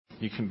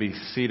You can be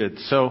seated.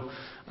 So,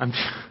 I'm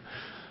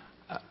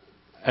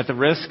at the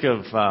risk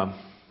of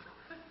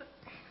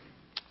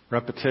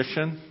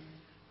repetition,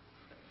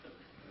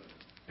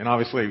 and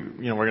obviously,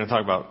 we're going to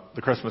talk about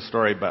the Christmas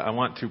story, but I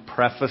want to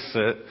preface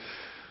it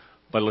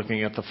by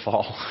looking at the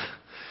fall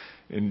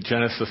in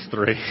Genesis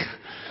 3.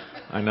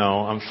 I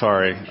know, I'm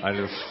sorry.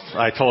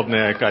 I told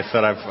Nick, I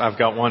said I've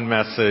got one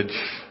message.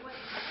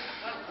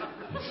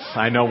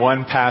 I know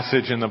one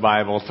passage in the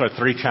Bible, so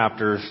 3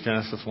 chapters,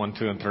 Genesis 1,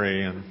 2, and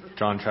 3, and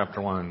John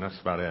chapter 1. That's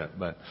about it.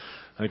 But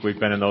I think we've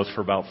been in those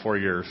for about 4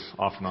 years,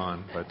 off and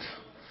on, but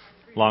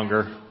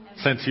longer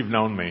since you've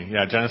known me.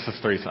 Yeah, Genesis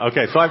 3.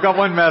 Okay, so I've got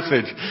one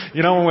message.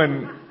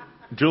 When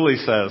Julie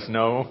says,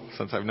 no,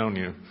 since I've known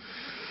you,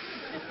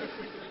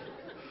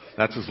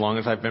 that's as long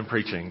as I've been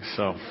preaching,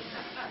 so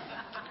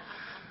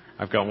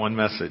I've got one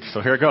message.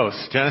 So here it goes.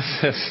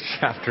 Genesis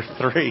chapter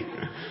 3.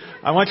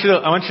 I want you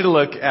to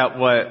look at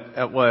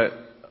what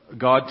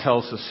God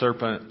tells the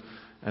serpent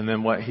and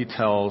then what he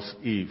tells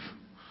Eve.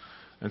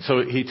 And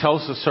so he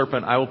tells the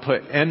serpent, I will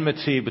put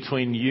enmity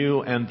between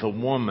you and the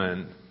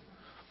woman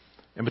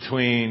and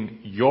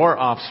between your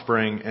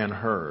offspring and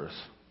hers.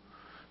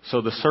 So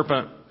the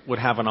serpent would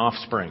have an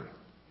offspring.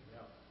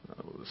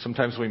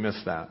 Sometimes we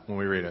miss that when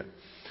we read it.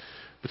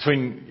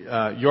 Between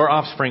your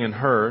offspring and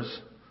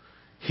hers,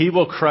 he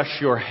will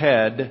crush your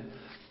head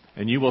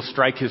and you will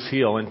strike his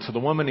heel. And to the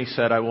woman he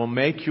said, I will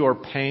make your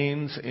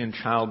pains in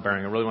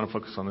childbearing. I really want to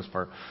focus on this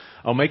part.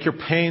 I'll make your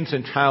pains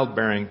in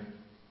childbearing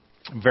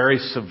very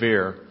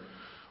severe.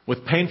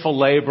 With painful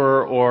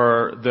labor,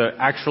 or the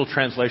actual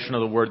translation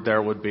of the word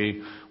there would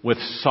be, with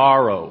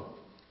sorrow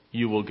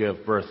you will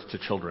give birth to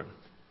children.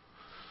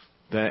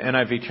 The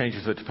NIV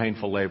changes it to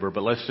painful labor,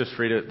 but let's just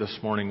read it this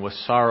morning. With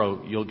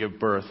sorrow you'll give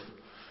birth.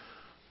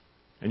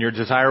 And your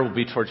desire will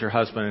be towards your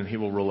husband, and he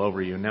will rule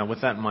over you. Now,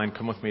 with that in mind,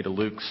 come with me to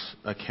Luke's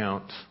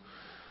account,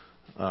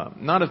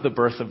 not of the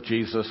birth of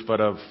Jesus, but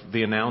of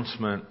the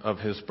announcement of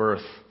his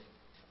birth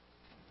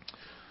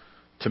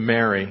to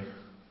Mary.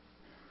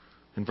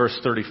 In verse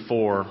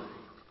 34,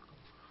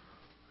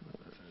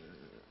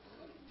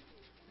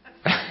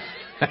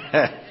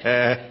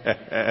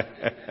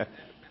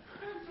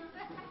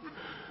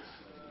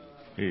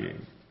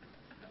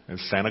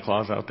 is Santa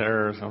Claus out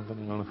there or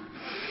something?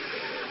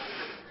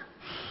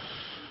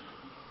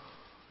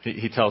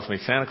 He tells me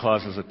Santa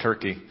Claus is a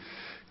turkey,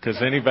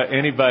 because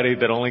anybody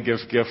that only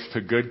gives gifts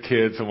to good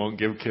kids and won't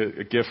give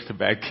gifts to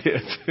bad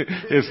kids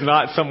is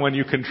not someone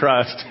you can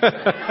trust.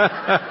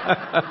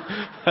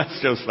 That's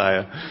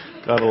Josiah.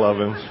 Gotta love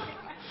him.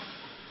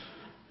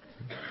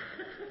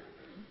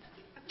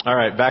 All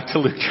right, back to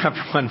Luke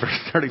chapter 1, verse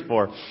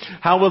 34.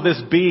 How will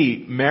this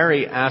be?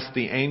 Mary asked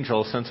the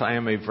angel, since I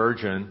am a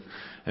virgin.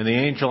 And the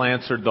angel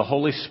answered, the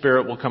Holy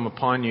Spirit will come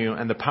upon you,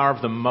 and the power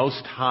of the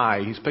Most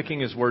High, he's picking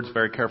his words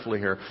very carefully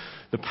here,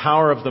 the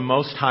power of the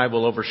Most High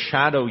will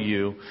overshadow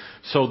you,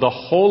 so the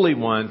Holy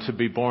One to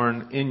be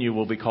born in you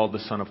will be called the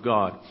Son of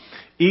God.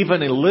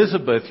 Even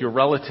Elizabeth, your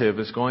relative,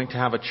 is going to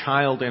have a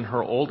child in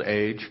her old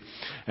age,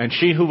 and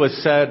she who was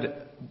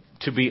said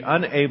to be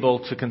unable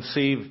to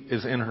conceive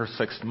is in her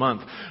 6th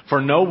month. For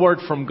no word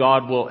from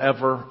God will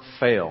ever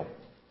fail.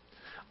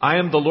 I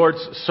am the Lord's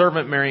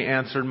servant, Mary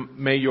answered.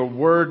 May your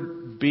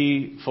word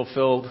be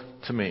fulfilled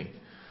to me.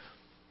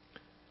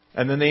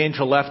 And then the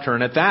angel left her.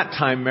 And at that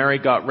time, Mary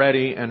got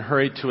ready and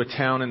hurried to a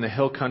town in the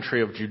hill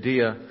country of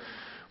Judea,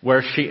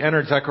 where she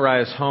entered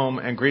Zechariah's home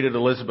and greeted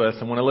Elizabeth.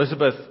 And when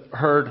Elizabeth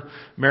heard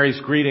Mary's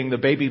greeting, the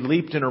baby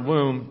leaped in her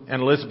womb,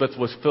 and Elizabeth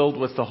was filled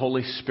with the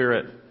Holy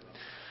Spirit.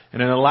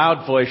 And in a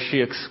loud voice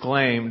she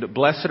exclaimed,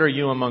 Blessed are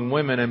you among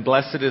women, and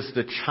blessed is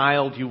the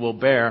child you will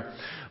bear.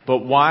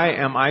 But why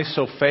am I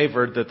so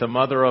favored that the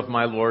mother of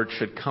my Lord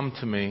should come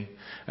to me?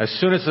 As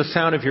soon as the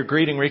sound of your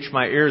greeting reached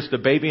my ears, the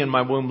baby in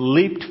my womb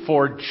leaped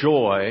for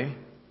joy.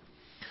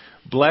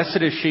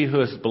 Blessed is she who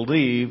has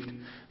believed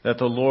that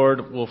the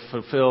Lord will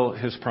fulfill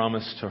his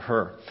promise to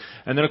her.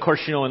 And then, of course,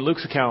 in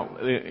Luke's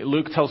account,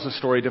 Luke tells the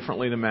story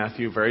differently than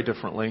Matthew, very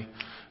differently.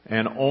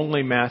 And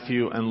only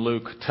Matthew and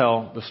Luke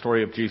tell the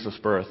story of Jesus'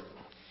 birth.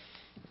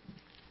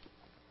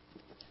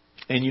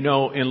 And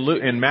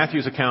in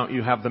Matthew's account,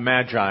 you have the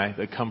Magi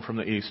that come from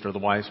the east, or the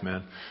wise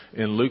men.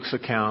 In Luke's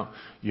account,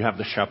 you have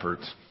the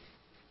shepherds.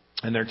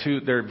 And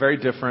they're very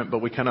different, but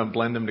we kind of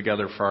blend them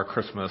together for our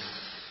Christmas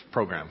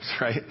programs,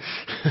 right?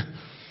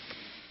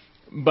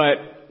 But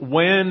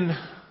when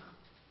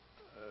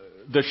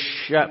the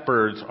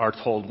shepherds are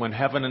told, when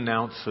heaven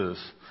announces,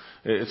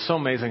 it's so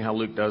amazing how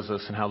Luke does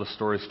this and how the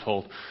story is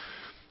told.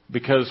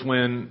 Because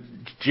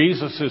when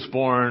Jesus is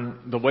born,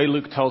 the way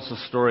Luke tells the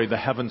story, the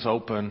heavens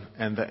open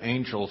and the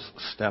angels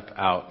step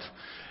out.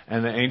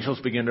 And the angels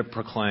begin to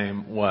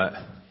proclaim what?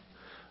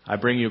 I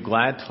bring you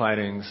glad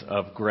tidings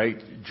of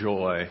great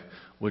joy,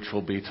 which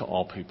will be to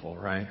all people,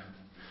 right?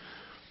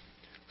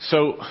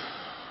 So,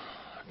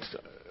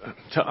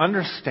 to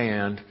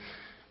understand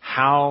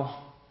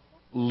how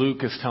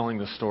Luke is telling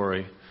the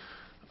story,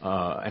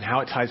 and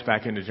how it ties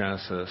back into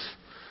Genesis,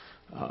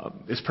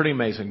 is pretty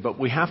amazing. But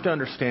we have to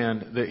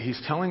understand that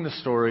he's telling the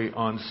story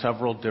on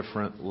several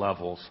different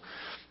levels.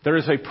 There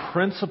is a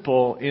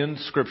principle in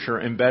Scripture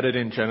embedded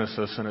in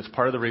Genesis, and it's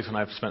part of the reason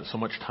I've spent so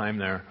much time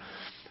there.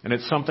 And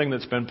it's something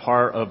that's been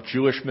part of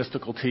Jewish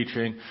mystical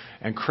teaching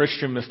and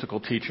Christian mystical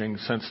teaching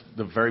since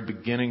the very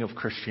beginning of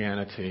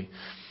Christianity.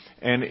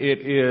 And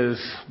it is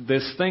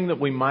this thing that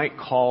we might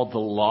call the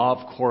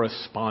law of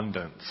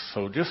correspondence.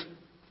 So just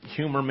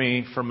humor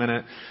me for a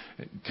minute,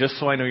 just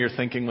so I know you're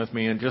thinking with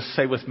me, and just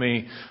say with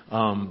me,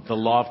 the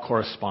law of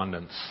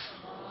correspondence.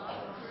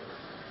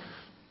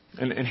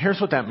 And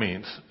here's what that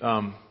means.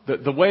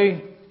 The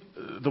way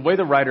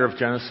the writer of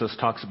Genesis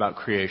talks about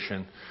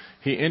creation,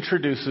 he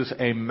introduces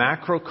a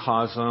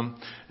macrocosm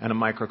and a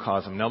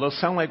microcosm. Now, those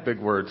sound like big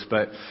words,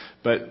 but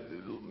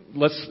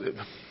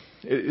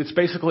it's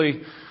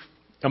basically,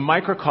 a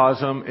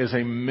microcosm is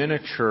a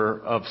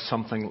miniature of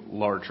something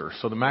larger.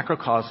 So the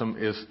macrocosm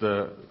is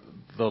the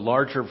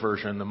larger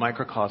version, the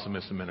microcosm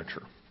is the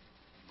miniature.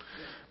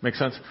 Make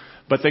sense?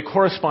 But they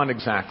correspond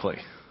exactly.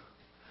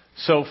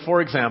 So,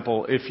 for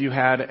example, if you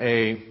had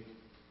a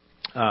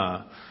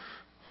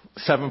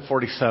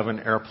 747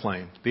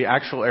 airplane, the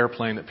actual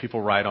airplane that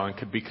people ride on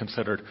could be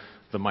considered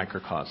the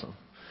microcosm.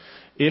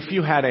 If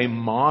you had a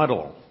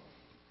model,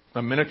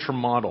 a miniature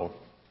model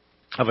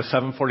of a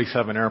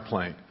 747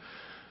 airplane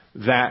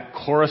that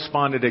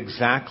corresponded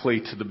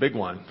exactly to the big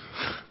one,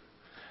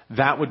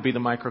 that would be the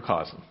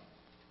microcosm.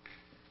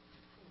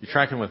 You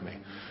tracking with me?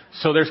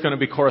 So there's going to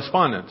be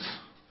correspondence.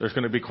 There's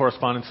going to be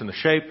correspondence in the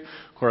shape,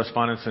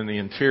 correspondence in the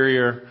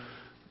interior.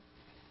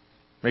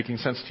 Making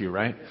sense to you,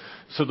 right?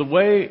 So the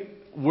way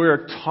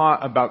we're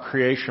taught about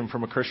creation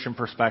from a Christian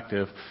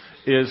perspective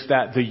is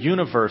that the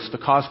universe, the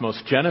cosmos,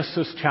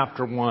 Genesis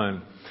chapter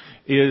 1,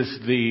 is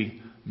the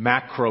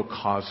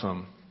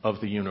macrocosm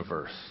of the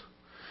universe.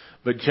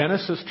 But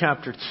Genesis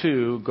chapter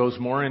 2 goes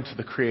more into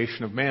the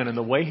creation of man. And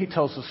the way he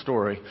tells the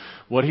story,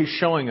 what he's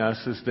showing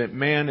us is that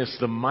man is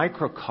the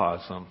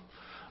microcosm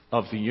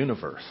of the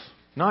universe.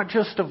 Not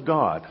just of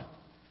God.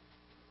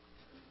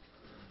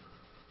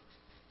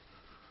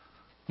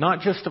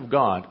 Not just of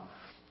God,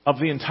 of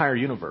the entire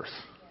universe.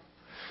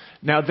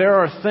 Now, there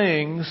are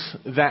things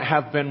that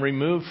have been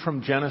removed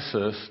from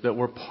Genesis that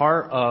were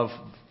part of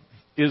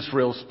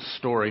Israel's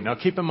story. Now,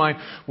 keep in mind,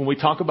 when we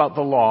talk about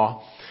the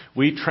law,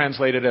 we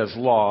translate it as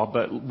law,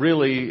 but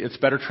really it's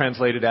better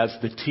translated as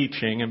the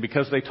teaching. And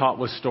because they taught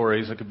with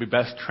stories, it could be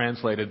best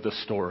translated the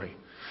story.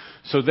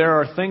 So there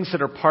are things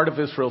that are part of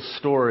Israel's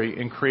story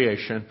in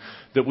creation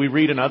that we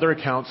read in other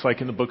accounts, like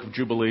in the book of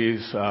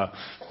Jubilees,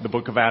 the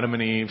book of Adam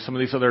and Eve, some of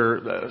these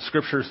other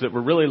scriptures that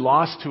were really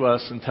lost to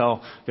us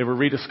until they were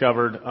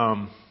rediscovered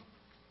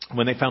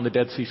when they found the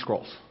Dead Sea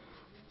Scrolls.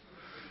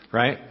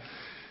 Right?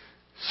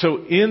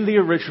 So in the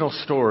original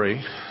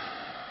story,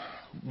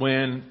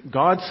 when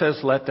God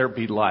says, "Let there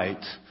be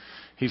light,"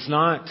 He's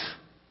not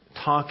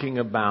talking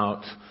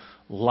about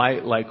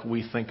light like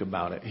we think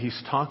about it. He's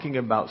talking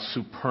about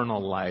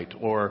supernal light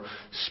or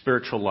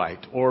spiritual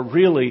light. Or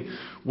really,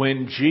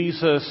 when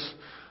Jesus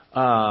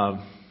goes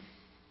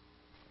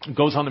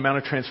on the Mount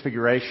of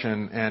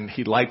Transfiguration and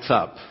He lights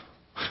up.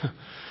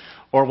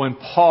 Or when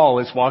Paul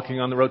is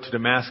walking on the road to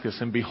Damascus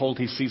and behold,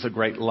 he sees a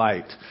great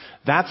light.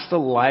 That's the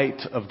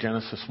light of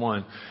Genesis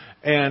 1.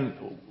 And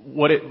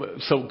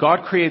so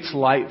God creates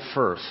light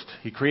first.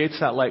 He creates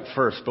that light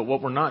first. But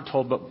what we're not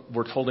told, but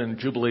we're told in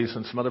Jubilees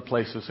and some other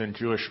places in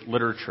Jewish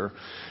literature,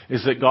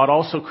 is that God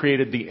also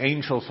created the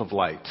angels of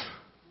light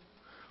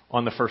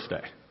on the first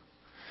day.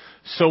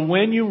 So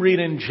when you read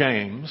in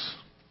James,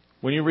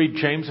 when you read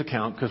James'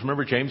 account, because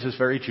remember James is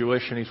very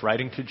Jewish and he's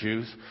writing to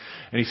Jews,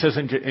 and he says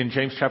in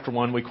James chapter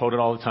 1, we quote it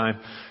all the time,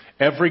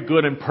 every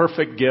good and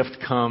perfect gift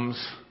comes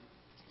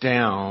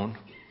down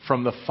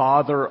from the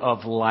Father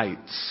of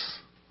lights,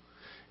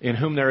 in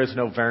whom there is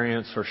no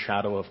variance or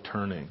shadow of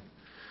turning.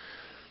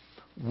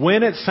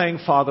 When it's saying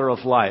Father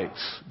of lights,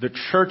 the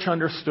church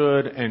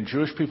understood and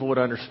Jewish people would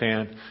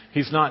understand,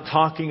 he's not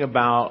talking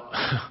about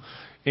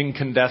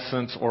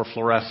incandescence or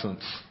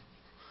fluorescence.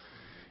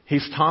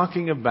 He's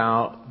talking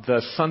about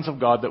the sons of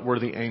God that were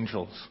the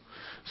angels.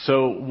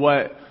 So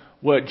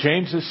what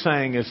James is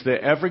saying is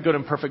that every good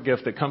and perfect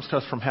gift that comes to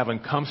us from heaven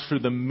comes through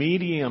the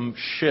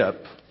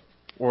mediumship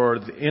or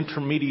the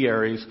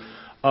intermediaries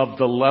of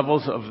the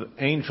levels of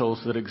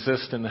angels that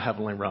exist in the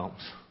heavenly realms.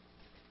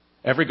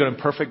 Every good and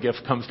perfect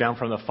gift comes down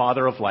from the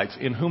Father of lights,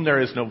 in whom there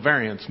is no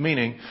variance,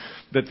 meaning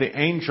that the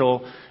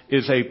angel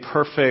is a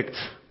perfect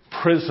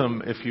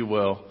prism, if you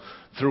will,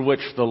 through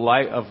which the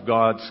light of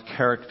God's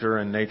character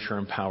and nature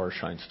and power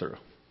shines through.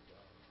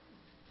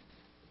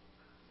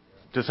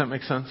 Does that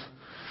make sense?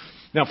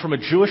 Now, from a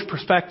Jewish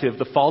perspective,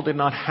 the fall did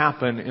not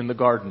happen in the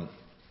garden.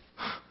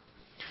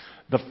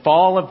 The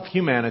fall of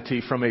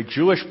humanity from a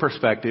Jewish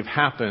perspective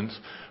happens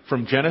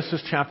from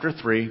Genesis chapter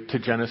 3 to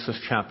Genesis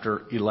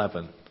chapter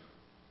 11.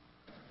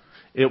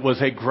 It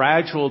was a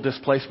gradual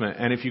displacement.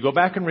 And if you go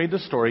back and read the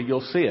story,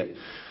 you'll see it.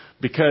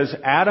 Because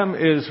Adam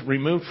is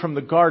removed from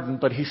the garden,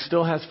 but he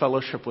still has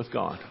fellowship with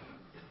God.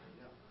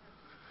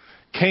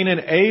 Cain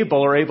and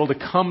Abel are able to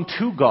come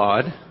to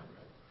God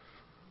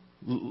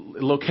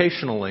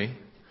locationally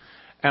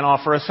and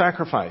offer a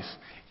sacrifice.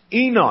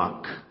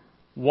 Enoch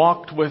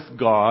walked with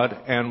God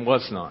and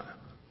was not.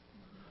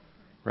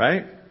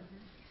 Right?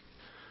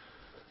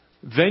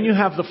 Then you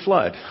have the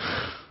flood.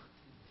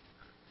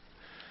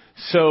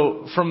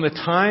 So from the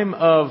time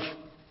of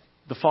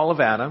the fall of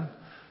Adam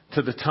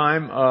to the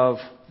time of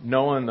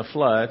Noah and the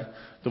flood,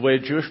 the way a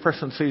Jewish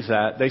person sees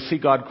that, they see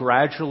God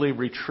gradually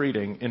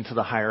retreating into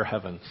the higher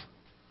heavens.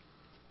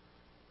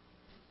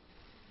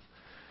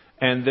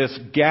 And this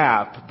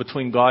gap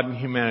between God and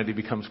humanity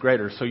becomes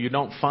greater. So you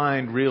don't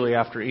find really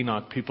after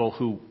Enoch people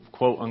who,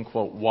 quote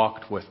unquote,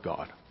 walked with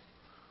God.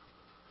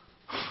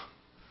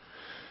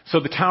 So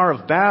the Tower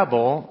of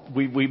Babel,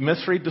 we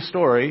misread the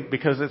story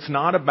because it's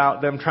not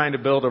about them trying to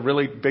build a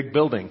really big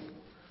building.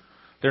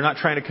 They're not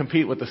trying to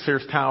compete with the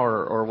Sears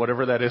Tower or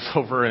whatever that is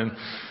over in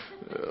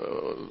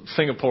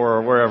Singapore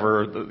or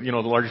wherever, the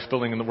largest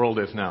building in the world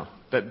is now.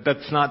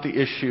 That's not the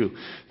issue.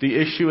 The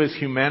issue is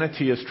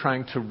humanity is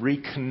trying to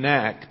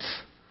reconnect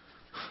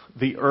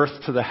the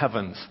earth to the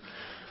heavens.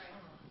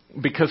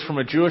 Because from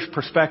a Jewish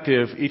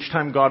perspective, each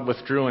time God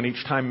withdrew and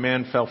each time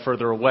man fell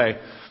further away,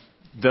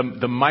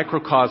 the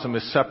microcosm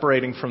is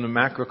separating from the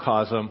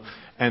macrocosm,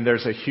 and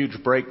there's a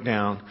huge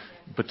breakdown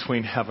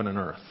between heaven and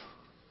earth.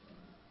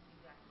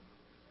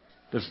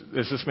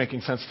 Is this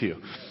making sense to you?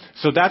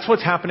 So that's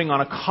what's happening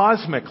on a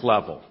cosmic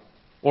level,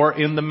 or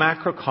in the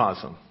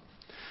macrocosm.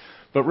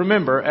 But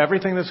remember,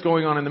 everything that's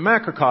going on in the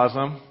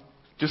macrocosm,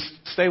 just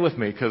stay with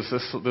me, because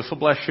this will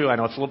bless you. I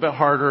know it's a little bit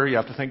harder. You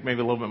have to think maybe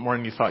a little bit more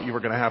than you thought you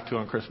were going to have to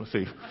on Christmas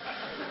Eve.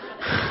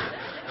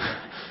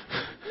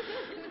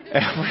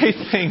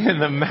 Everything in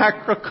the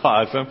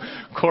macrocosm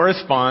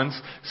corresponds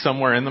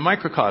somewhere in the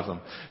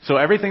microcosm. So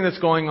everything that's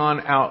going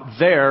on out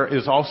there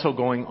is also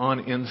going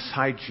on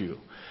inside you.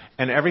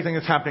 And everything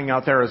that's happening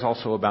out there is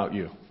also about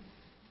you.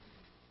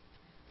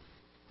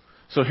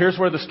 So here's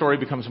where the story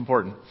becomes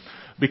important.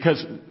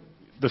 Because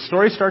the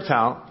story starts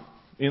out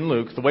in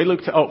Luke, the way Luke...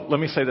 let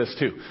me say this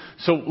too.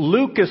 So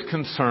Luke is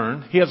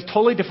concerned, he has a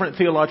totally different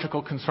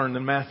theological concern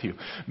than Matthew.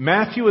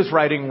 Matthew is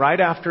writing right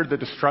after the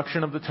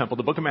destruction of the temple.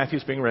 The book of Matthew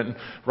is being written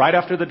right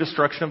after the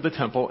destruction of the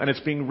temple, and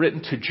it's being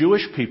written to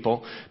Jewish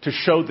people to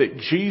show that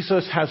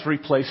Jesus has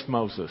replaced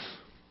Moses.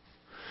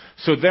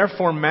 So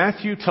therefore,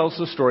 Matthew tells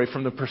the story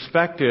from the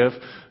perspective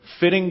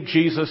fitting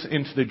Jesus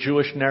into the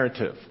Jewish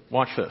narrative.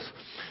 Watch this.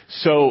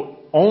 So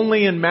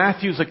only in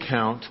Matthew's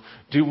account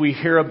do we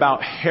hear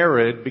about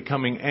Herod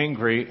becoming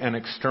angry and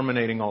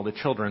exterminating all the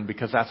children,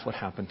 because that's what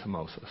happened to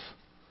Moses.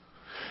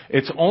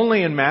 It's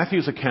only in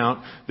Matthew's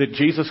account that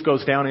Jesus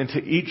goes down into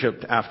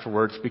Egypt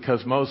afterwards,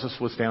 because Moses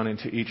was down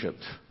into Egypt.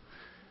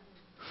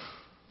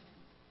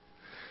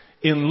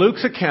 In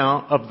Luke's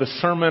account of the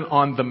Sermon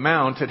on the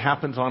Mount, it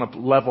happens on a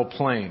level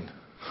plain.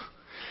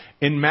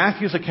 In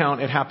Matthew's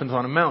account, it happens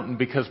on a mountain,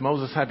 because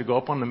Moses had to go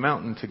up on the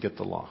mountain to get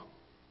the law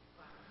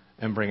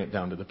and bring it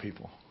down to the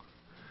people.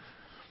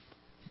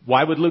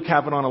 Why would Luke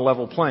have it on a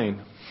level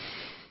plane?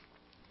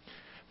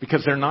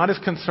 Because they're not as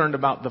concerned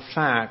about the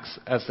facts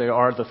as they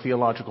are the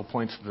theological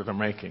points that they're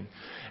making.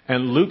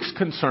 And Luke's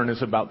concern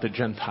is about the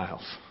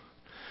Gentiles.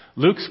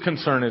 Luke's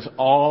concern is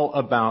all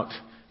about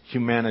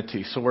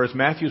humanity. So whereas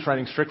Matthew's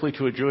writing strictly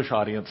to a Jewish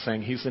audience,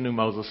 saying he's the new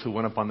Moses who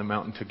went up on the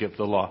mountain to give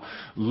the law,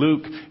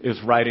 Luke is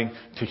writing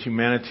to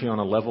humanity on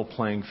a level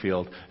playing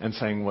field and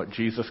saying what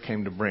Jesus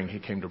came to bring, he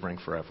came to bring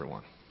for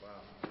everyone.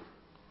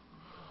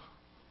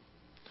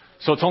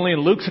 So it's only in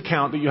Luke's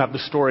account that you have the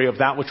story of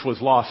that which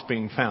was lost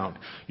being found.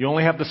 You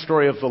only have the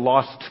story of the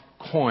lost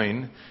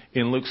coin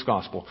in Luke's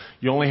gospel.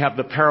 You only have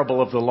the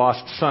parable of the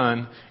lost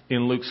son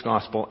in Luke's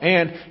gospel.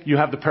 And you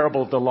have the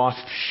parable of the lost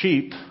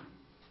sheep.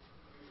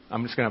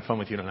 I'm just going to have fun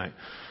with you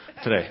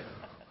today.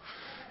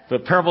 The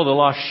parable of the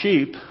lost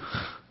sheep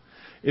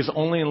is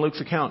only in Luke's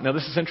account. Now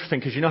this is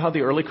interesting, because you know how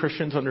the early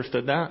Christians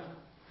understood that?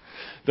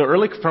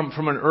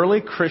 From an early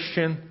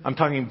Christian, I'm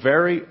talking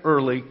very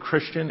early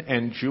Christian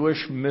and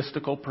Jewish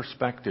mystical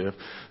perspective,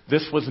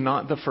 this was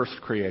not the first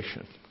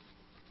creation.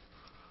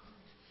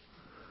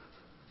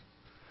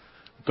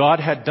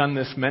 God had done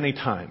this many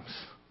times.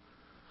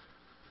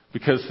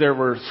 Because there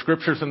were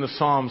scriptures in the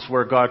Psalms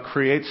where God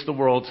creates the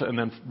worlds and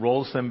then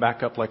rolls them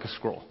back up like a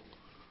scroll.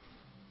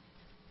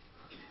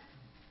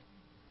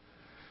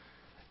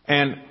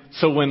 And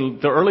so when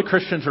the early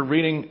Christians are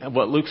reading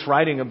what Luke's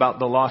writing about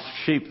the lost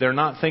sheep, they're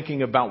not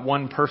thinking about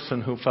one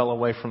person who fell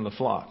away from the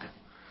flock.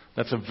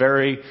 That's a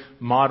very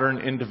modern,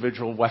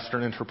 individual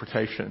Western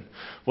interpretation.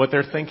 What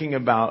they're thinking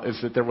about is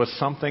that there was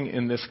something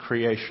in this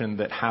creation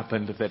that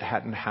happened that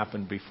hadn't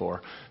happened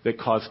before, that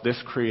caused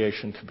this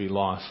creation to be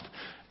lost.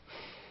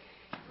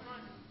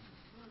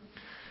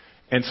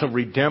 And so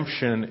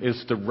redemption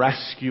is the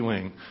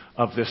rescuing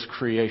of this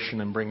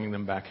creation and bringing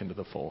them back into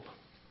the fold.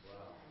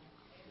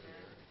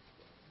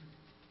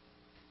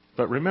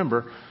 But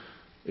remember,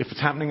 if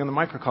it's happening in the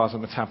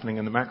microcosm, it's happening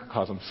in the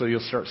macrocosm. So you'll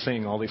start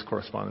seeing all these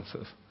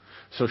correspondences.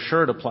 So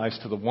sure, it applies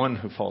to the one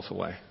who falls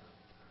away.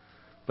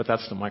 But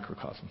that's the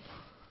microcosm.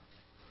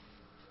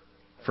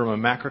 From a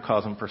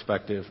macrocosm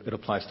perspective, it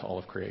applies to all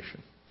of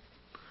creation.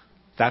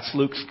 That's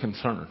Luke's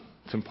concern.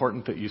 It's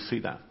important that you see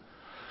that.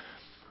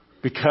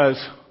 Because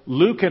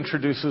Luke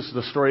introduces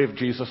the story of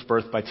Jesus'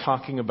 birth by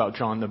talking about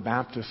John the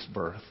Baptist's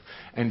birth.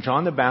 And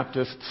John the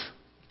Baptist's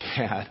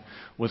dad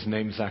was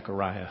named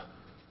Zechariah.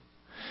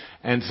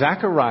 And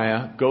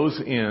Zechariah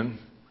goes in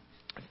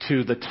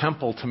to the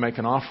temple to make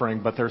an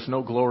offering, but there's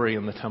no glory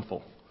in the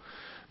temple.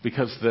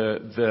 Because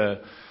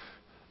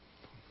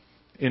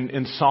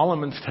in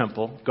Solomon's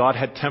temple, God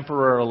had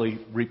temporarily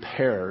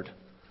repaired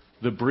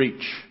the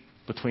breach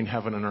between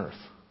heaven and earth.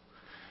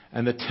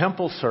 And the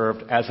temple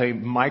served as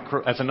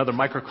another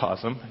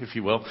microcosm, if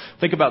you will.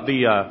 Think about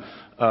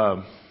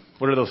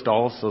what are those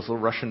dolls? Those little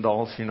Russian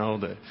dolls,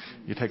 that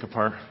you take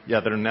apart? Yeah,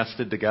 that are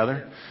nested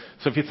together.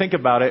 So if you think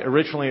about it,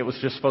 originally it was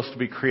just supposed to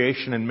be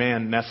creation and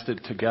man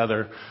nested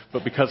together.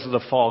 But because of the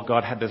fall,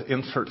 God had to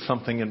insert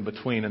something in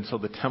between. And so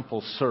the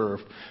temple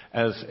served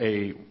as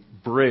a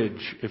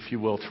bridge, if you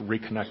will, to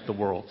reconnect the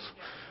worlds.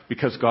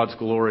 Because God's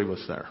glory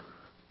was there.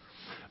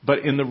 But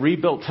in the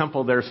rebuilt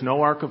temple, there's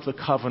no Ark of the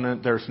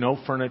Covenant, there's no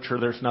furniture,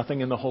 there's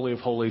nothing in the Holy of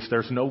Holies,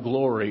 there's no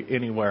glory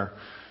anywhere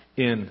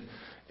in.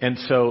 And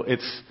so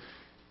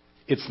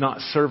it's not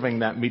serving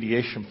that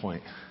mediation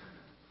point.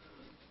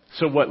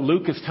 So what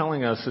Luke is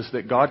telling us is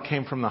that God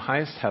came from the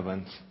highest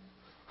heavens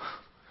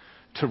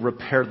to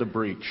repair the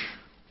breach.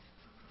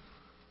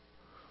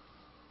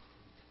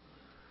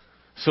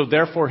 So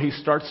therefore, he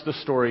starts the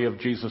story of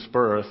Jesus'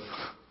 birth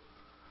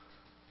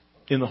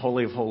in the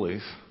Holy of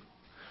Holies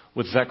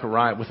with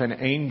Zechariah, with an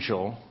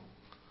angel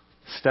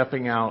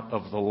stepping out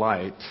of the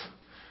light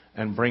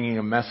and bringing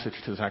a message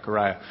to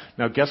Zechariah.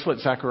 Now, guess what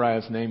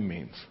Zechariah's name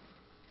means?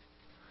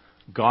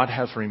 God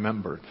has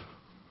remembered.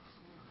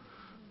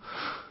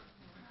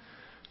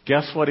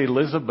 Guess what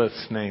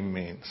Elizabeth's name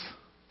means?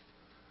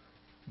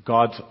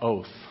 God's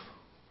oath.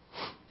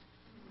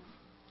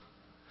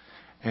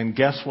 And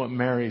guess what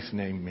Mary's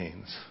name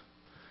means?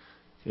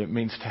 It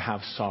means to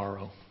have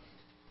sorrow.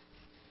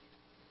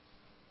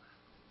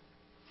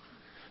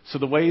 So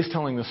the way he's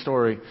telling the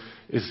story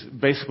is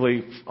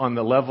basically on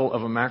the level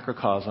of a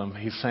macrocosm.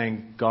 He's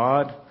saying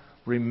God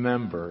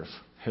remembers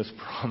his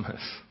promise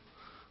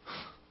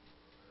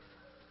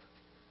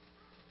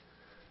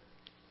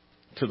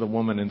to the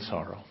woman in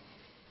sorrow,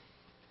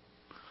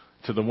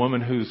 to the woman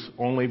who's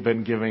only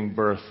been giving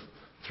birth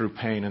through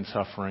pain and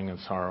suffering and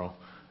sorrow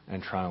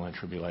and trial and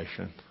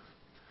tribulation.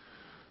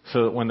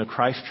 So that when the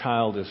Christ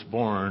child is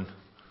born,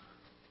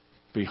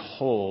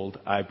 behold,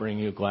 I bring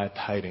you glad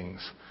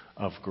tidings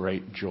of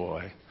great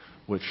joy,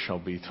 which shall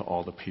be to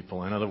all the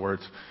people. In other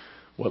words,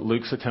 what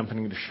Luke's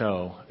attempting to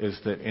show is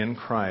that in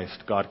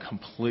Christ, God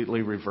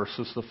completely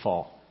reverses the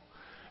fall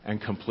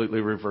and completely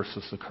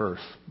reverses the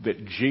curse.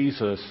 That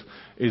Jesus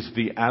is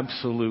the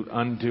absolute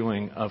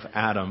undoing of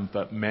Adam,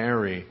 but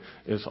Mary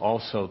is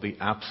also the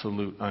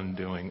absolute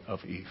undoing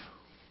of Eve.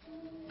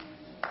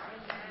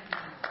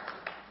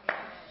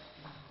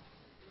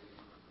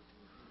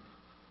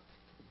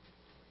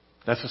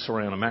 That's a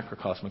story on a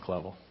macrocosmic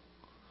level.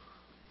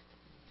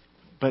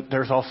 But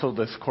there's also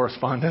this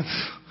correspondence.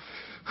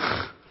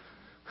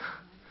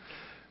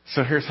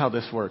 So here's how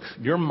this works.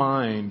 Your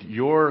mind,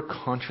 your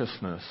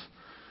consciousness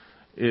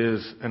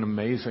is an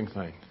amazing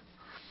thing.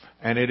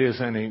 And it is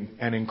an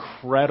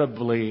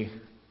incredibly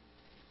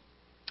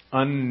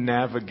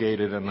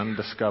unnavigated and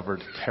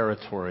undiscovered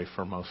territory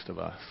for most of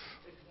us.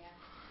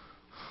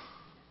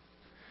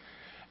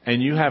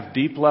 And you have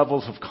deep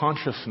levels of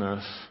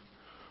consciousness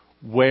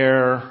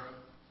where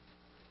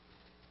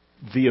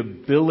the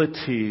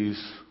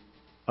abilities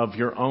of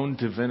your own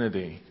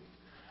divinity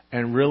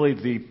and really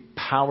the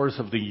powers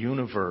of the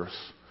universe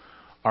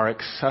are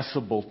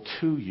accessible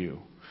to you.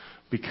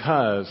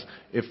 Because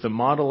if the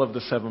model of the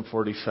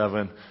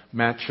 747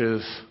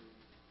 matches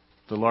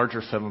the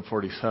larger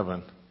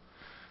 747,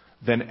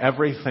 then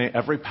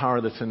every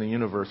power that's in the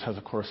universe has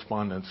a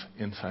correspondence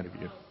inside of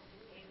you.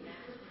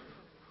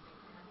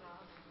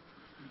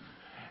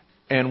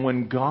 And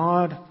when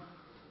God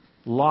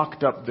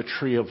locked up the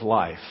tree of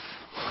life,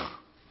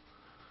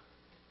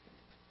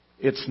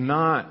 it's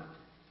not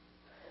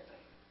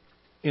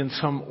in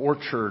some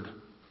orchard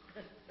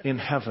in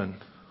heaven.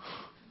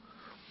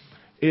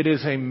 It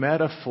is a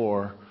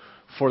metaphor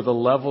for the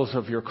levels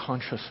of your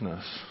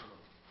consciousness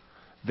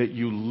that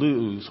you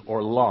lose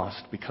or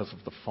lost because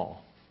of the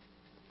fall.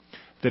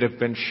 That have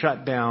been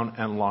shut down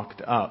and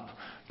locked up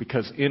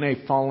because in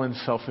a fallen,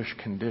 selfish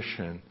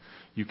condition,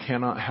 you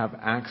cannot have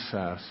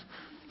access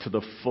to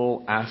the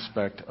full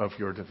aspect of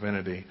your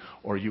divinity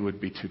or you would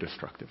be too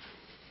destructive.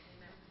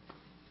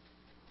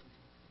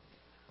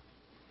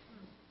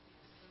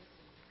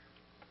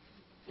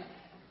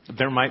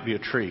 There might be a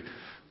tree,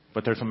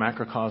 but there's a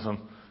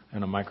macrocosm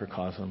and a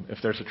microcosm. If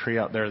there's a tree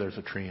out there, there's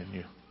a tree in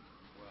you.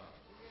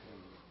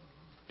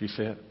 Do you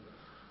see it?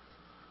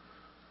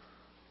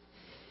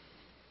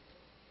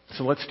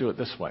 So let's do it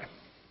this way.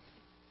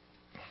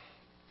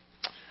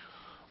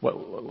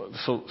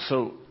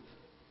 So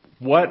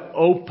what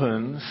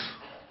opens,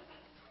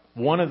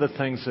 one of the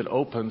things that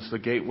opens the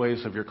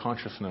gateways of your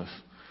consciousness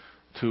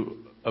to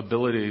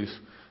abilities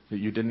that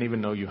you didn't even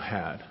know you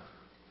had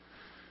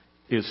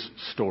is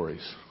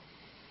stories.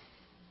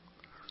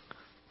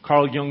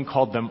 Carl Jung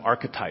called them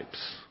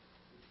archetypes.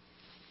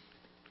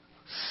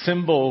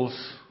 symbols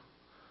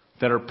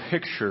that are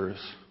pictures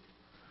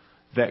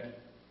that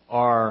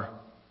are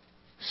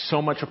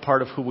so much a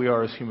part of who we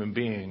are as human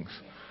beings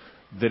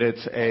that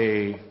it's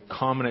a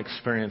common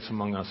experience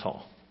among us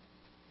all.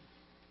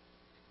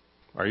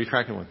 Are you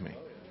tracking with me?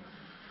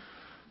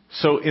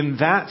 So in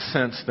that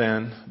sense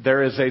then,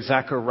 there is a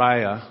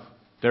Zechariah,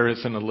 there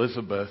is an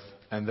Elizabeth,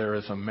 and there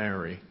is a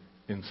Mary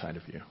inside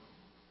of you.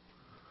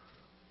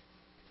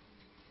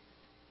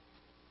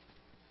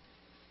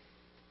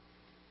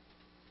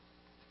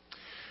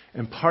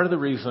 And part of the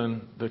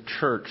reason the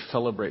church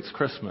celebrates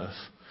Christmas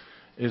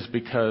is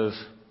because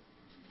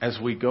as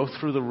we go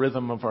through the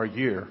rhythm of our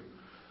year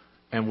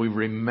and we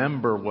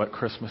remember what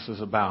Christmas is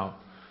about,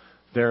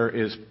 there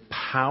is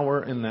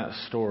power in that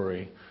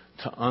story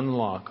to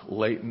unlock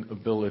latent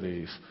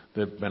abilities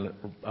that have been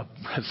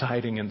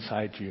residing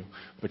inside you,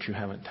 but you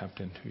haven't tapped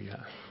into yet.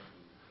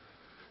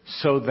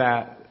 So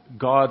that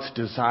God's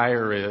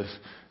desire is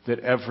that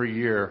every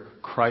year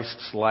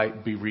Christ's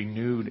light be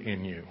renewed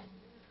in you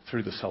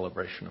through the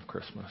celebration of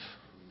Christmas.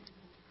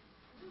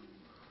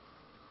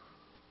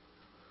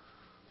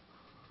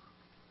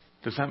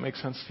 Does that make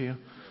sense to you?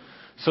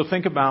 So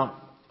think about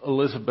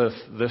Elizabeth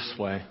this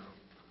way.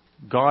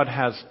 God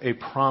has a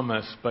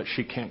promise, but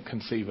she can't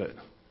conceive it.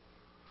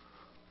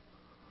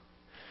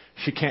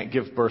 She can't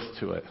give birth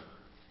to it.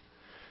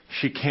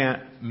 She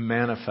can't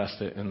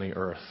manifest it in the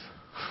earth.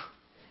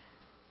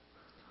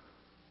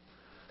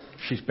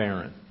 She's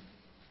barren.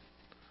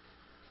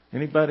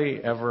 Anybody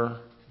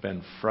ever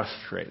been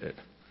frustrated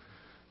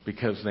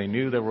because they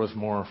knew there was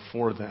more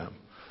for them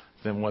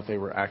than what they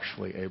were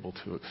actually able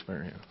to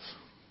experience?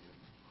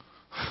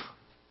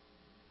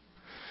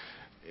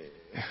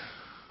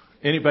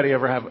 Anybody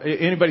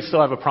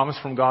still have a promise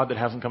from God that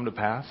hasn't come to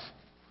pass?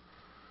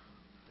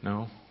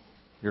 No?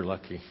 You're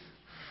lucky.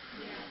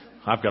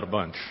 I've got a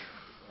bunch.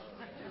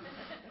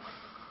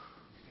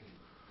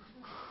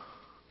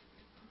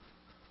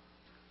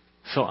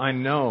 So I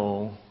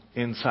know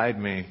inside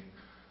me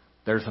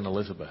there's an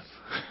Elizabeth.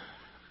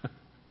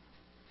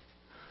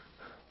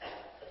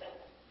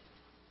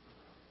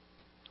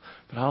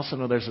 But I also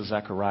know there's a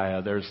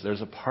Zechariah.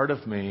 There's a part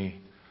of me,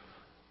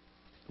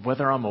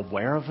 whether I'm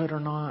aware of it or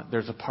not,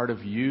 there's a part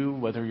of you,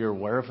 whether you're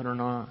aware of it or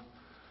not,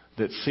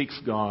 that seeks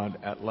God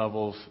at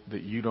levels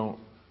that you don't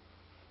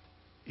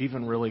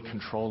even really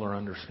control or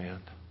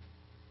understand.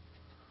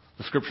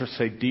 The scriptures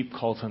say deep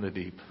calls unto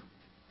deep.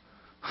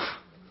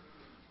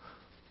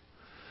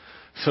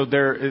 So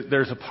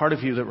there's a part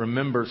of you that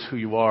remembers who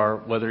you are,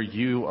 whether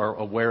you are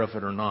aware of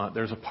it or not.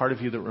 There's a part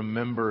of you that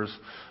remembers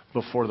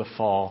before the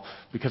fall,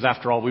 because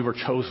after all, we were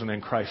chosen in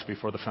Christ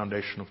before the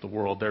foundation of the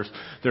world.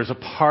 There's a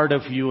part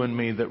of you and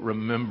me that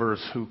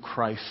remembers who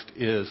Christ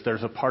is.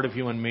 There's a part of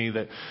you and me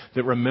that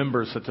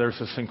remembers that there's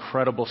this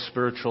incredible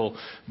spiritual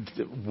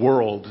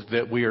world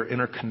that we are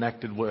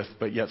interconnected with,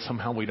 but yet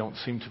somehow we don't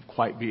seem to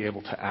quite be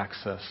able to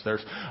access.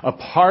 There's a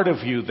part of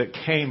you that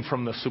came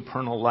from the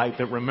supernal light,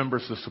 that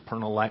remembers the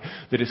supernal light,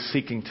 that is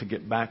seeking to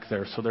get back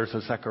there. So there's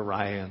a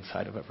Zechariah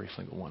inside of every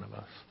single one of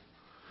us.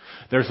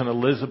 There's an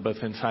Elizabeth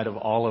inside of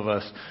all of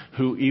us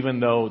who, even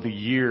though the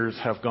years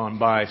have gone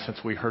by since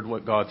we heard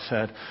what God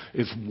said,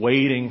 is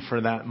waiting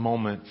for that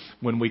moment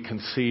when we can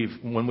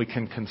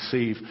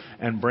conceive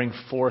and bring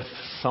forth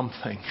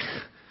something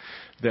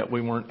that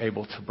we weren't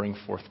able to bring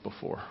forth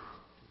before.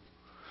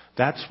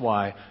 That's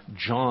why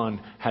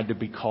John had to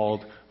be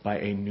called by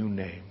a new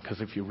name. Because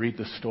if you read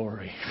the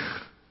story,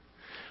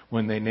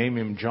 when they name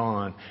him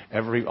John,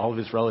 all of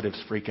his relatives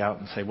freak out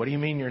and say, "What do you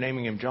mean you're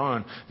naming him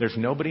John? There's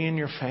nobody in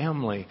your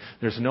family.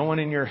 There's no one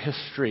in your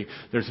history.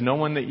 There's no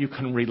one that you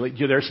can relate.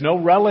 There's no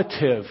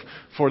relative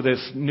for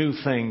this new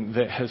thing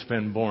that has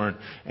been born."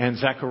 And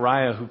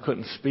Zechariah, who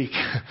couldn't speak,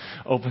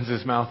 opens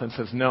his mouth and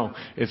says, "No,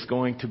 it's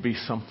going to be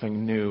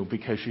something new."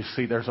 Because you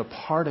see, there's a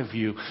part of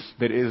you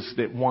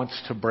that wants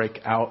to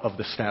break out of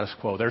the status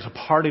quo. There's a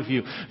part of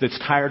you that's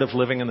tired of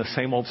living in the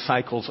same old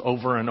cycles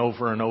over and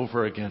over and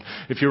over again.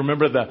 If you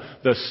remember the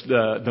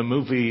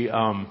movie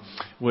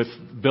with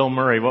Bill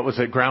Murray, what was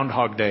it?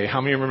 Groundhog Day.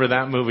 How many remember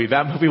that movie?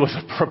 That movie was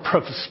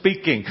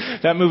speaking.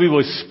 That movie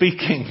was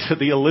speaking to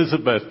the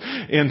Elizabeth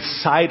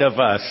inside of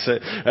us,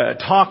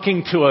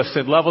 talking to us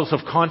at levels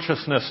of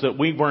consciousness that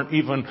we weren't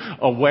even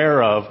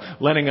aware of,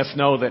 letting us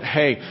know that,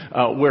 hey,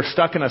 we're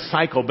stuck in a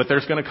cycle, but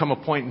there's going to come a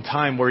point in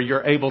time where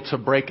you're able to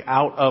break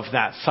out of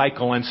that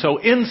cycle. And so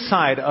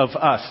inside of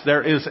us,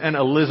 there is an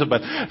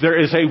Elizabeth. There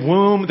is a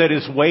womb that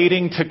is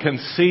waiting to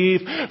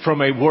conceive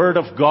from a word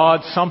of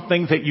God,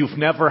 something that you've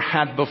never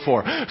had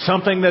before.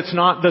 Something that's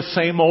not the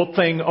same old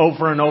thing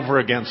over and over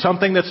again.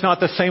 Something that's not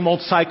the same old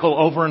cycle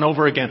over and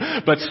over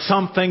again. But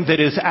something that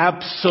is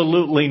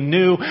absolutely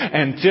new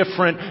and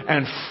different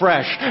and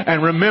fresh.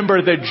 And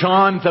remember that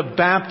John the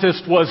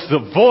Baptist was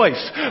the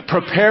voice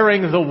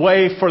preparing the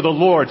way for the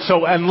Lord.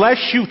 So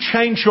unless you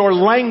change your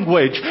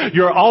language,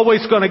 you're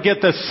always going to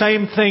get the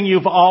same thing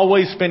you've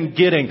always been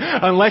getting.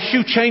 Unless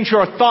you change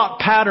your thought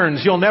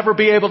patterns, you'll never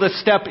be able to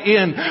step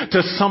in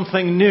to something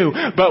something new.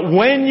 But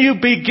when you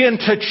begin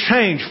to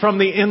change from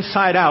the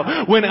inside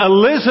out, when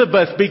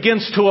Elizabeth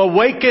begins to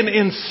awaken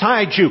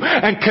inside you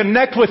and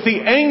connect with the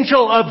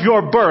angel of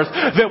your birth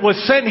that was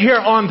sent here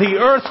on the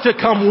earth to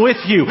come with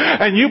you,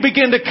 and you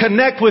begin to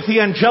connect with the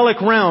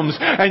angelic realms,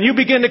 and you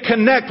begin to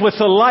connect with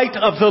the light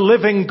of the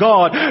living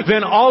God,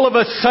 then all of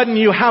a sudden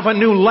you have a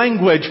new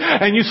language,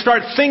 and you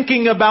start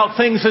thinking about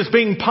things as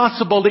being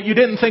possible that you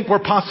didn't think were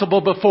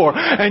possible before.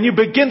 And you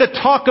begin to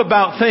talk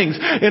about things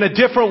in a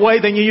different way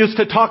than you used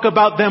to talk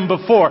about them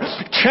before.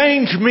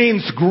 Change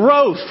means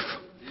growth.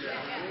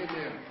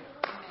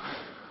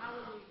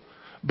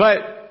 But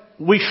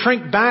we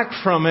shrink back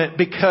from it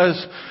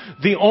because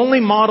the only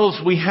models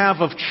we have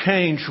of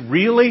change,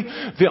 really,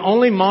 the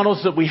only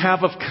models that we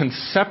have of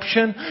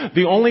conception,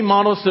 the only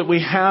models that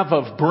we have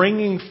of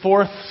bringing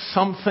forth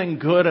something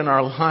good in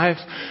our lives,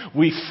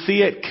 we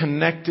see it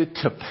connected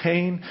to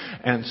pain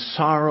and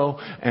sorrow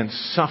and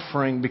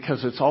suffering,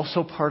 because it's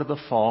also part of the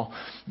fall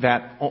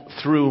that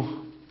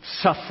through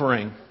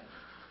suffering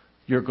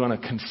you're going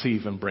to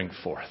conceive and bring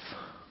forth.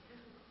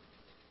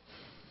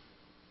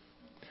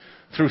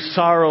 Through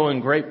sorrow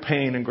and great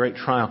pain and great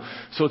trial.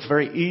 So it's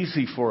very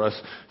easy for us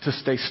to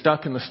stay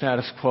stuck in the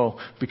status quo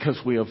because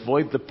we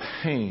avoid the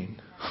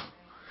pain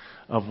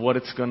of what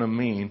it's going to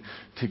mean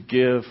to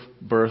give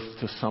birth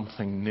to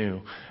something new.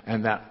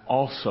 And that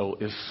also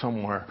is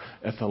somewhere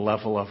at the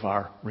level of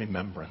our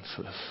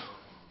remembrances.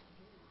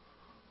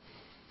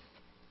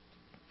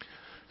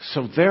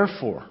 So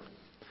therefore,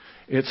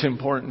 it's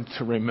important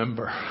to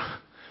remember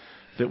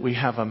that we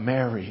have a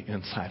Mary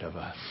inside of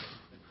us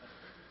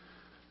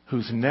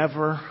who's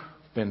never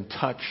been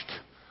touched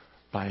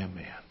by a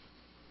man.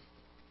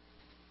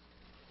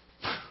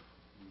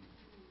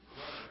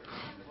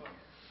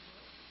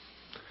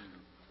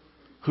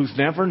 Who's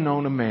never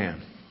known a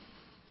man.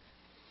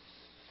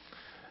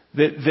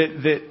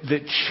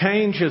 That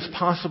change is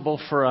possible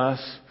for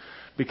us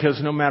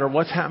because no matter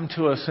what's happened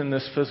to us in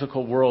this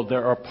physical world,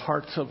 there are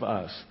parts of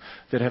us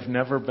that have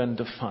never been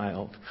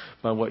defiled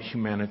by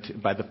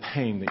by the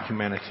pain that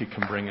humanity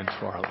can bring into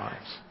our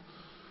lives.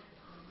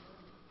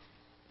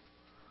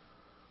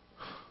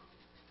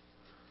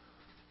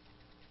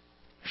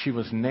 She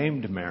was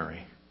named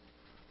Mary,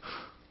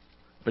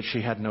 but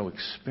she had no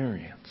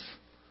experience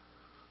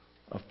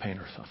of pain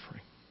or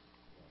suffering.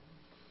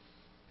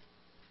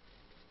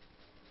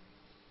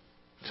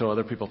 So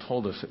other people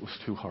told us it was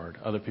too hard.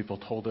 Other people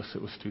told us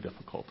it was too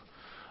difficult.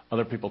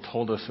 Other people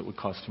told us it would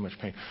cause too much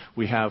pain.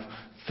 We have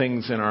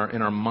things in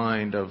our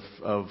mind of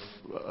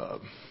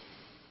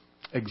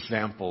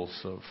examples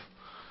of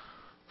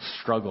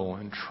struggle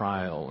and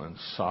trial and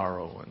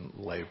sorrow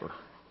and labor.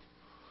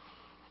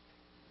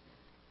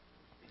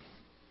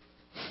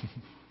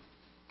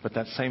 But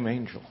that same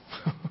angel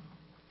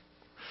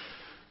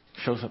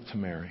shows up to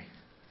Mary.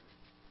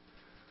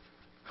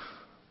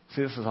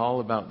 See, this is all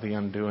about the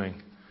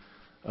undoing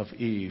of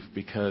Eve,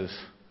 because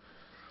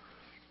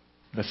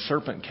the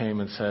serpent came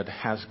and said,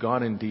 "Has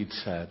God indeed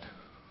said?"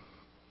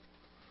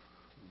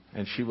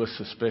 And she was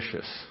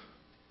suspicious.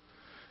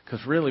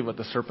 Because really what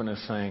the serpent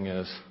is saying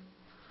is,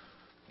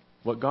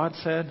 what God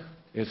said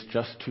is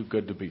just too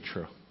good to be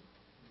true.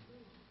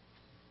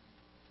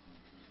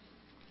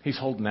 He's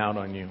holding out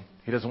on you.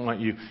 He doesn't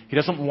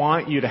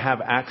want you to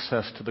have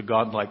access to the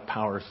godlike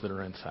powers that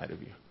are inside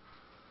of you.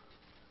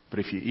 But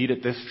if you eat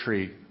at this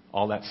tree,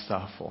 all that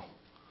stuff will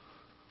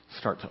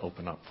start to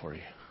open up for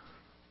you.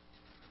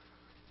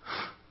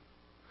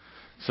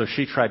 So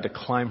she tried to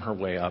climb her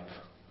way up.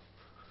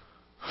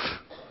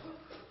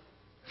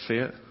 See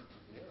it?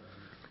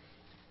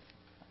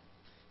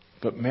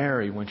 But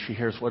Mary, when she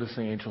hears, what does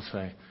the angel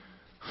say?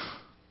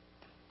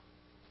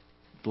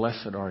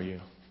 Blessed are you.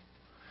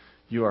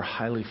 You are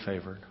highly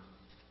favored.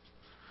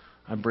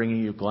 I'm bringing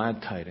you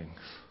glad tidings.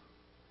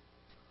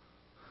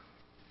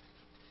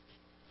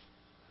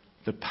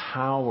 The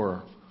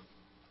power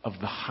of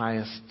the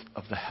highest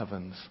of the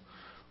heavens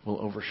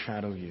will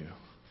overshadow you.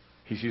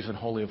 He's using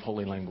holy of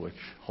holy language,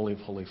 holy of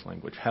holies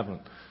language, heaven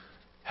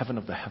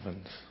of the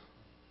heavens,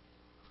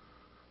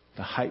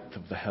 the height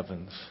of the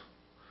heavens.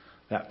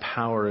 That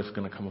power is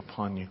going to come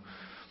upon you.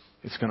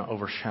 It's going to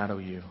overshadow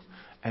you.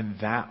 And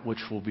that which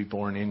will be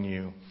born in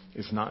you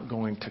is not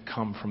going to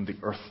come from the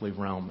earthly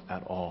realm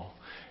at all.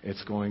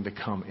 It's going to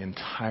come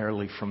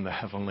entirely from the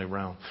heavenly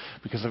realm.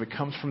 Because if it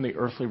comes from the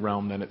earthly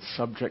realm, then it's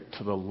subject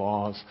to the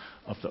laws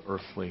of the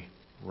earthly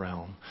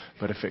realm.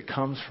 But if it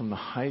comes from the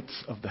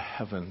heights of the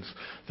heavens,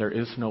 there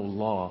is no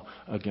law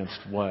against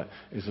what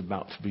is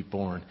about to be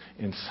born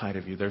inside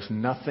of you. There's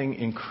nothing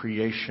in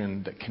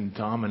creation that can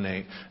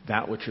dominate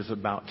that which is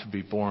about to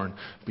be born,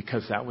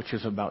 because that which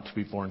is about to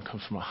be born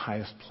comes from the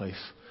highest place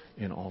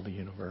in all the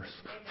universe,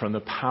 from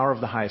the power of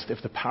the highest.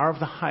 If the power of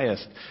the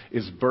highest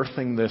is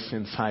birthing this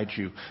inside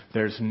you,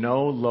 there's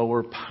no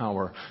lower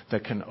power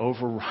that can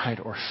override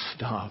or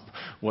stop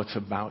what's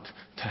about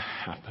to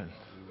happen.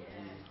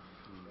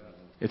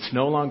 It's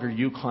no longer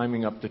you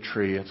climbing up the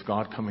tree, it's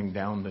God coming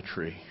down the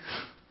tree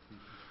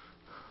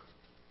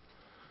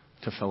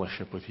to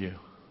fellowship with you.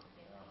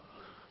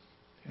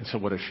 And so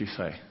what does she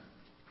say?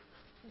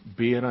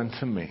 be it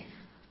unto me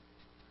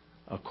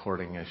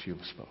according as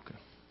you've spoken.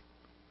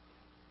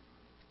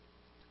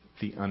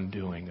 The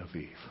undoing of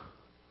Eve.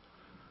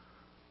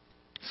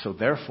 So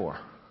therefore,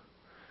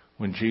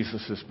 when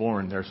Jesus is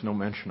born, there's no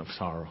mention of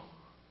sorrow.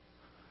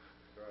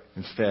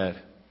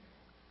 Instead,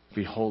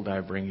 behold,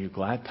 I bring you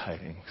glad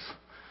tidings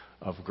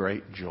of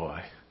great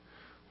joy,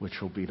 which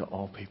will be to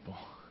all people.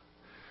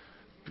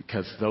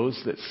 Because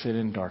those that sit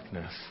in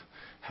darkness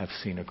have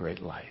seen a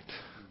great light.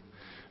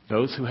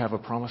 Those who have a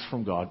promise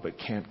from God but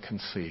can't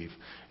conceive,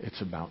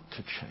 it's about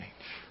to change.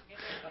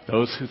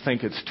 Those who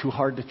think it's too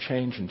hard to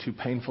change and too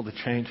painful to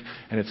change,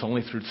 and it's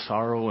only through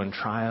sorrow and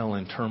trial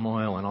and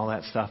turmoil and all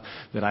that stuff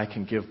that I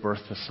can give birth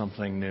to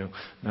something new.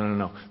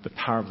 No. The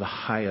power of the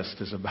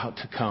highest is about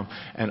to come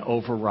and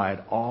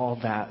override all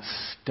that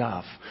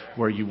stuff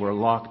where you were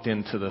locked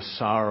into the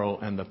sorrow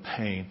and the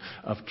pain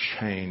of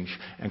change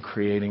and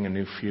creating a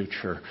new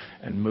future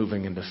and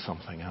moving into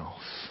something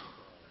else.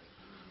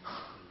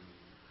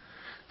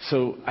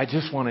 So I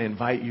just want to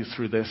invite you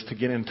through this to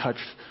get in touch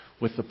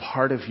with the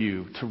part of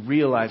you, to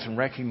realize and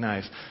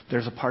recognize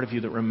there's a part of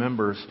you that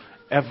remembers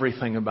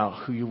everything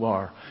about who you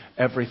are,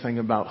 everything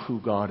about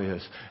who God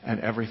is, and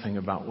everything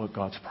about what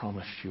God's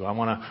promised you. I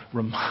want to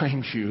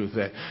remind you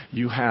that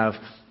you have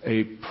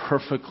a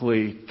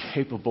perfectly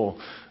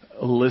capable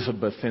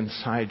Elizabeth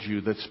inside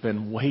you that's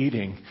been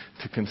waiting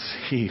to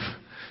conceive.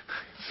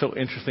 So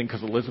interesting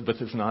because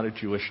Elizabeth is not a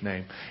Jewish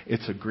name.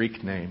 It's a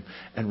Greek name.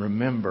 And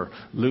remember,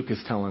 Luke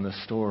is telling the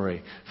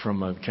story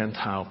from a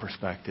Gentile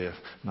perspective,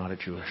 not a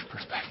Jewish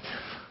perspective.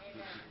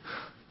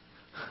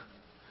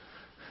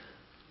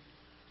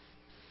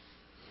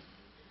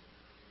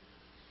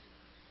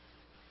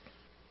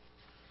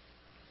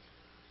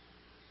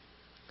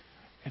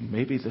 And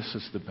maybe this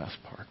is the best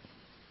part.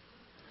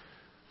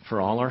 For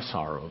all our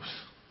sorrows,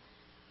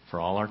 for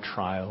all our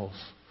trials,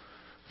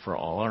 for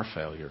all our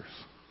failures,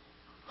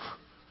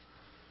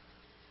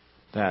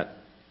 that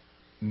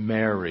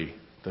Mary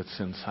that's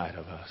inside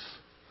of us,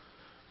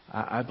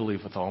 I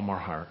believe with all my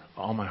heart,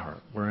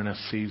 we're in a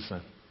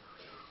season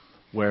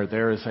where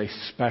there is a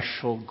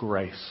special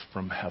grace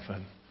from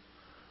heaven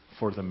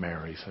for the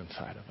Marys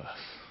inside of us.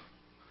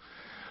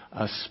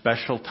 A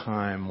special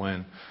time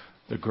when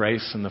the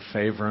grace and the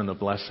favor and the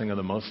blessing of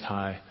the Most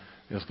High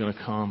is going to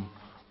come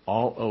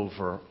all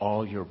over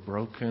all your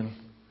broken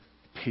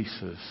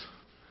pieces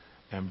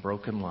and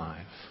broken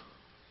lives.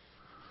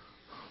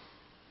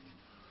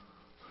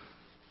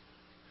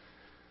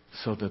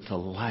 So that the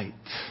light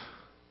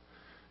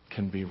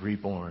can be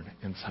reborn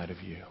inside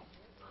of you.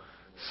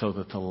 So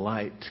that the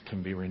light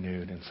can be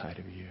renewed inside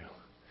of you.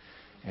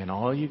 And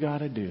all you got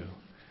to do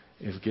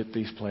is get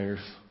these players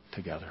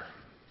together.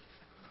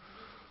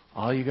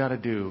 All you got to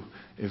do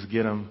is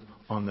get them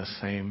on the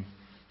same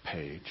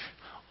page.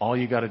 All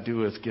you got to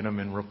do is get them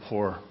in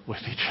rapport with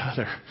each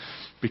other.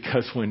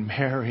 Because when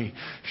Mary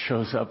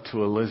shows up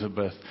to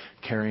Elizabeth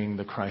carrying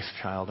the Christ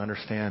child,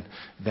 understand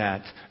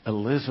that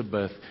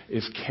Elizabeth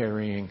is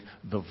carrying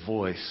the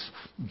voice,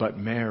 but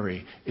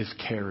Mary is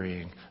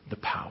carrying the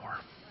power.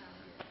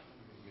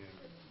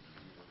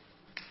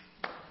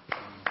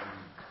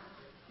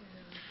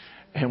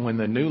 And when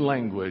the new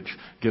language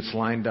gets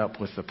lined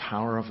up with the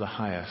power of the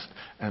highest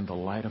and the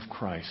light of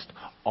Christ,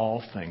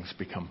 all things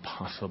become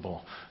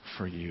possible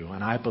for you.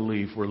 And I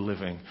believe we're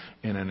living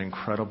in an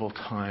incredible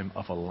time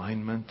of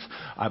alignment.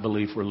 I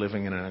believe we're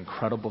living in an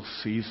incredible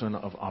season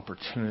of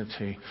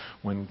opportunity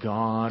when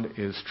God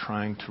is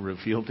trying to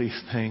reveal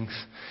these things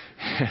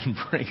and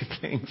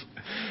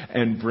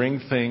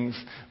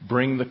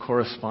bring the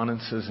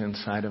correspondences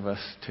inside of us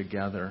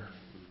together.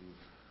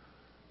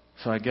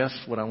 So I guess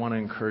what I want to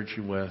encourage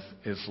you with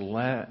is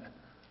let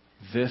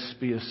this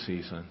be a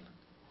season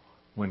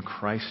when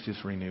Christ is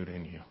renewed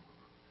in you.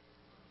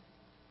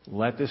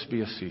 Let this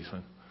be a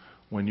season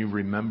when you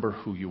remember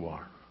who you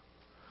are.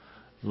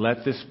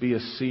 Let this be a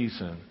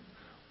season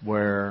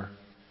where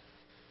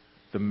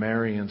the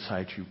Mary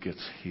inside you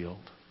gets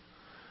healed.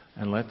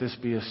 And let this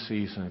be a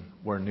season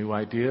where new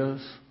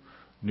ideas,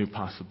 new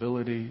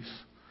possibilities,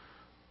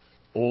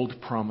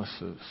 old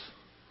promises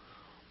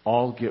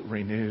all get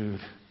renewed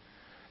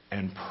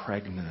and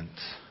pregnant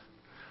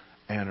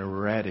and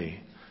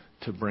ready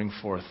to bring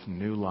forth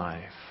new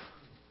life.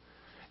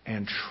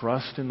 And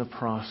trust in the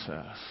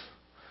process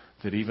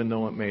that even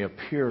though it may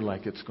appear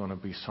like it's going to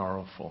be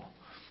sorrowful,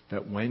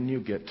 that when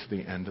you get to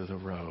the end of the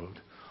road,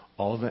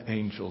 all the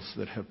angels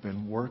that have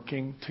been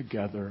working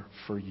together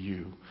for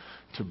you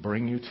to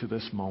bring you to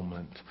this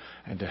moment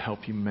and to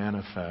help you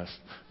manifest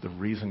the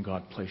reason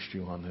God placed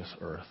you on this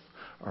earth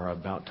are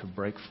about to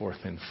break forth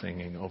in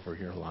singing over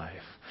your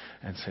life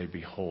and say,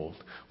 behold,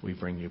 we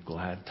bring you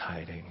glad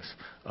tidings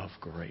of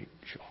great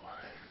joy.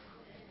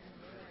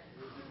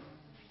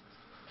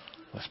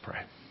 Let's pray.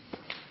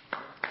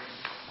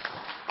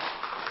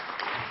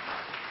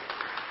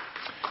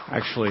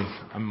 Actually,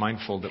 I'm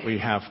mindful that we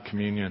have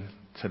communion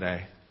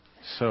today.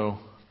 So,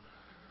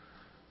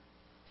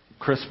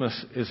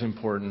 Christmas is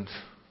important.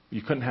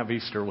 You couldn't have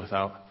Easter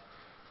without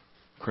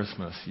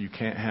Christmas. You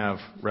can't have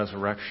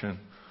resurrection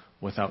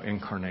without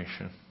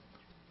incarnation.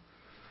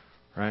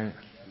 Right?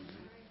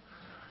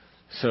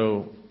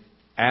 So,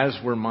 as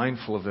we're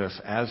mindful of this,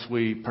 as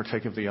we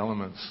partake of the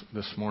elements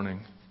this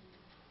morning,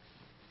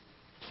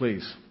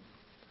 please,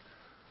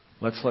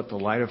 let's let the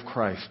light of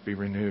Christ be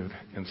renewed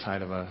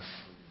inside of us.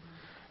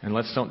 And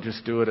let's don't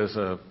just do it as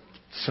a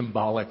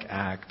symbolic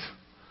act.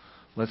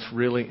 Let's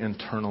really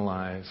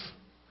internalize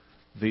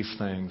these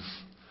things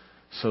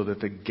so that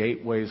the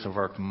gateways of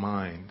our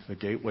mind, the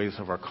gateways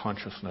of our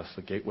consciousness,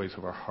 the gateways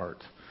of our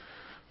heart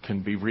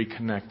can be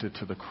reconnected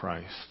to the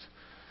Christ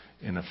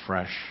in a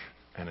fresh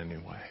and a new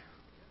way.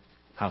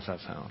 How's that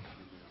sound?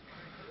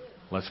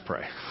 Let's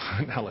pray.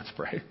 Now let's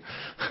pray.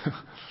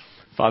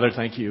 Father,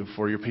 thank you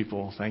for your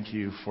people. Thank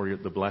you for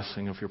the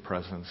blessing of your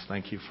presence.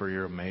 Thank you for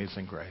your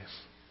amazing grace.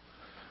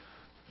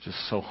 Just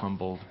so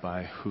humbled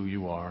by who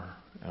you are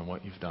and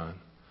what you've done.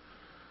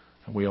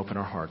 And we open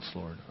our hearts,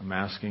 Lord. I'm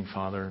asking,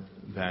 Father,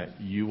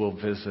 that you will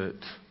visit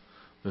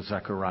the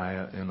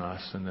Zechariah in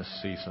us in this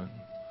season.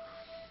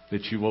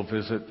 That you will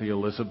visit the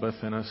Elizabeth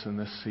in us in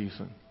this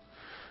season.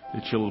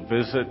 That you'll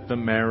visit the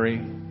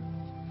Mary.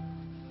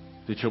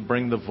 That you'll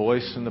bring the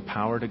voice and the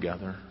power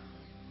together.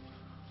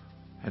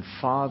 And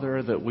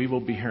Father, that we will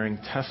be hearing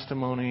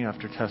testimony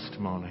after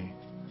testimony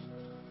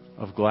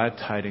of glad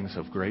tidings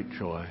of great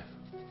joy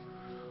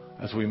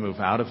as we move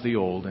out of the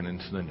old and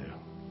into the new.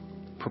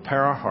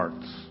 Prepare our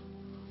hearts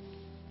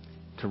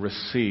to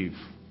receive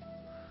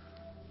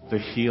the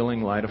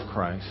healing light of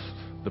Christ,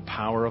 the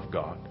power of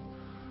God,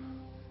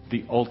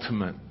 the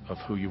ultimate of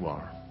who you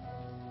are.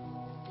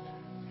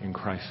 In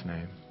Christ's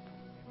name.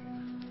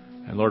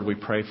 And Lord, we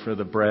pray for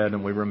the bread,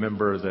 and we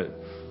remember that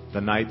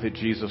the night that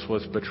Jesus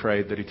was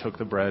betrayed, that he took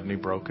the bread and he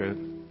broke it.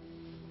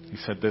 He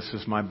said, "This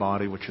is my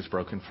body which is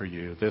broken for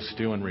you. This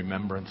do in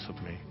remembrance of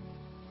me."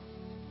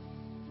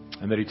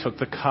 And that he took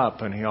the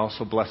cup and he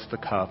also blessed the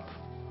cup,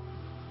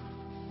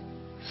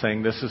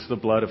 saying, "This is the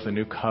blood of the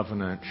new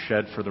covenant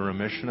shed for the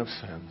remission of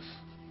sins.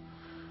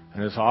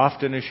 And as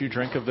often as you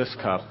drink of this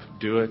cup,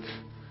 do it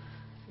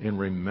in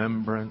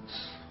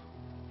remembrance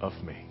of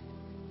me."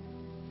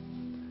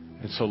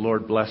 And so,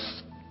 Lord,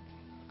 bless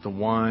the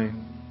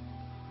wine,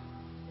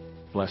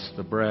 bless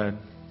the bread,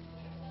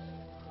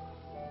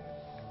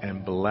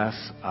 and bless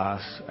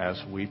us as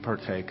we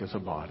partake as a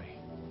body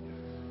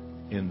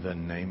in the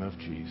name of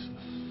Jesus.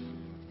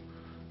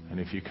 And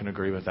if you can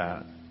agree with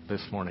that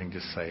this morning,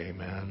 just say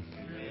amen.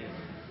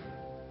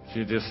 If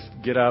you just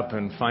get up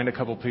and find a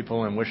couple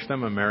people and wish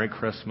them a Merry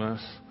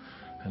Christmas,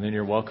 and then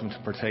you're welcome to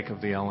partake of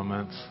the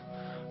elements.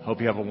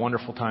 Hope you have a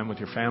wonderful time with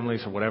your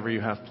families or whatever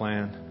you have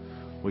planned.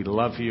 We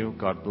love you.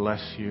 God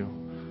bless you.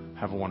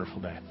 Have a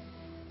wonderful day.